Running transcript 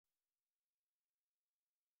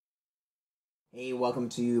Hey, welcome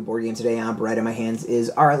to Board Game Today. I'm Brett, and my hands is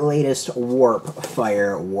our latest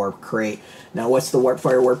Warpfire Warpcrate. Now, what's the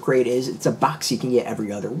Warpfire Warpcrate is? It's a box you can get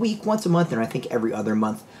every other week, once a month, and I think every other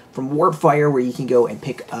month from Warpfire, where you can go and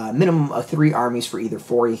pick a minimum of 3 armies for either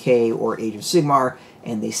 40k or Age of Sigmar,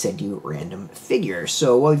 and they send you random figures.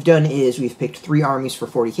 So what we've done is we've picked 3 armies for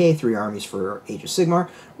 40k, 3 armies for Age of Sigmar.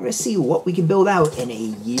 We're going to see what we can build out in a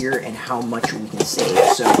year and how much we can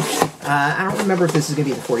save. So I don't remember if this is going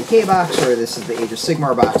to be the 40k box or this is the Age of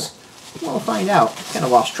Sigmar box. We'll find out. Kind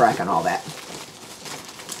of lost track on all that.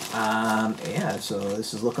 Yeah, so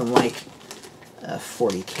this is looking like a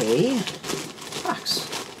 40k box.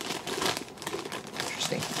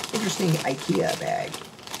 Interesting IKEA bag.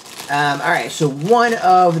 Alright, so one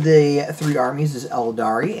of the 3 armies is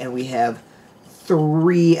Aeldari, and we have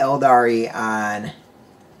 3 Aeldari on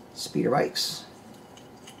speeder bikes.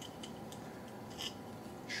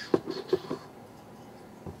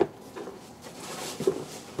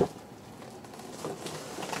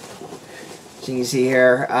 So you can see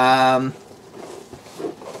here, let's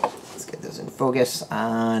get this in focus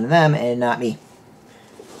on them and not me.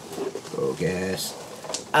 Focus.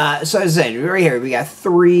 So as I said, right here, we got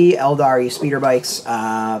 3 Aeldari speeder bikes.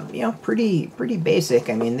 You know, pretty basic.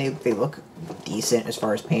 I mean, they look decent as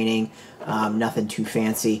far as painting. Nothing too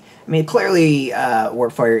fancy. I mean, clearly,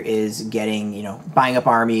 Warpfire is getting, you know, buying up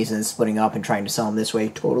armies and splitting up and trying to sell them this way.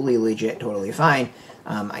 Totally legit, totally fine.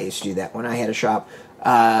 I used to do that when I had a shop.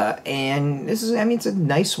 And this is, I mean, it's a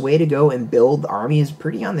nice way to go and build armies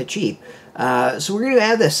pretty on the cheap. So we're going to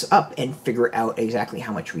add this up and figure out exactly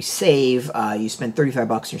how much we save. You spend 35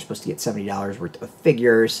 bucks, you're supposed to get $70 worth of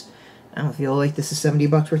figures. I don't feel like this is 70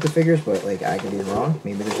 bucks worth of figures, but like I could be wrong.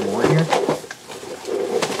 Maybe there's more in here.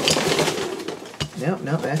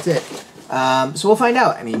 Nope, that's it. So we'll find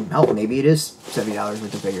out. I mean, hell, maybe it is $70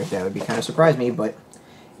 worth of figures. That would be kind of surprise me, but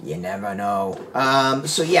you never know.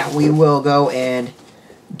 So yeah, we will go and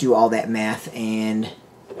do all that math and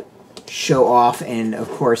show off, and of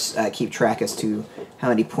course keep track as to how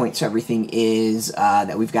many points everything is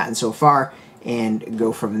that we've gotten so far, and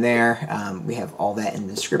go from there. We have all that in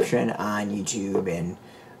the description on YouTube and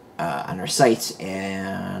on our site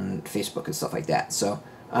and Facebook and stuff like that. So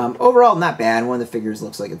overall, not bad. One of the figures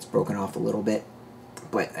looks like it's broken off a little bit,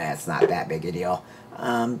 but that's not that big a deal.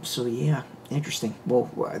 So yeah, interesting. Well,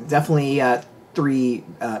 definitely 3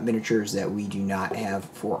 miniatures that we do not have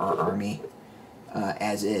for our army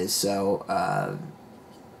as is. So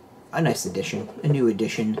a nice addition, a new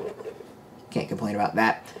addition. Can't complain about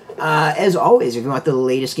that. As always, if you want the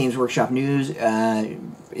latest Games Workshop news,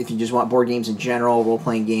 if you just want board games in general,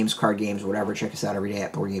 role-playing games, card games, whatever, check us out every day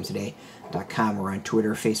at BoardGameToday.com. We're on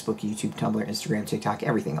Twitter, Facebook, YouTube, Tumblr, Instagram, TikTok,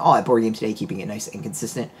 everything. All at Board Game Today, keeping it nice and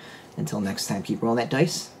consistent. Until next time, keep rolling that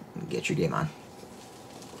dice and get your game on.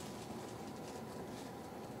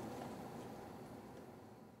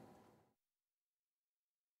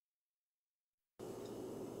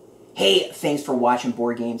 Hey, thanks for watching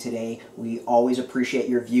Board Game Today. We always appreciate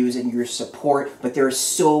your views and your support, but there are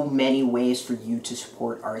so many ways for you to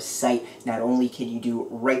support our site. Not only can you do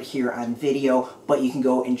right here on video, but you can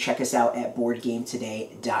go and check us out at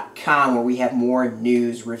BoardGameToday.com, where we have more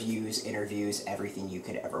news, reviews, interviews, everything you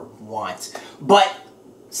could ever want. But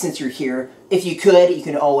since you're here, if you could, you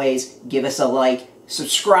can always give us a like,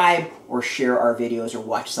 subscribe, or share our videos or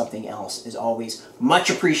watch something else. Is always much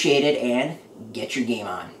appreciated, and get your game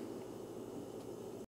on.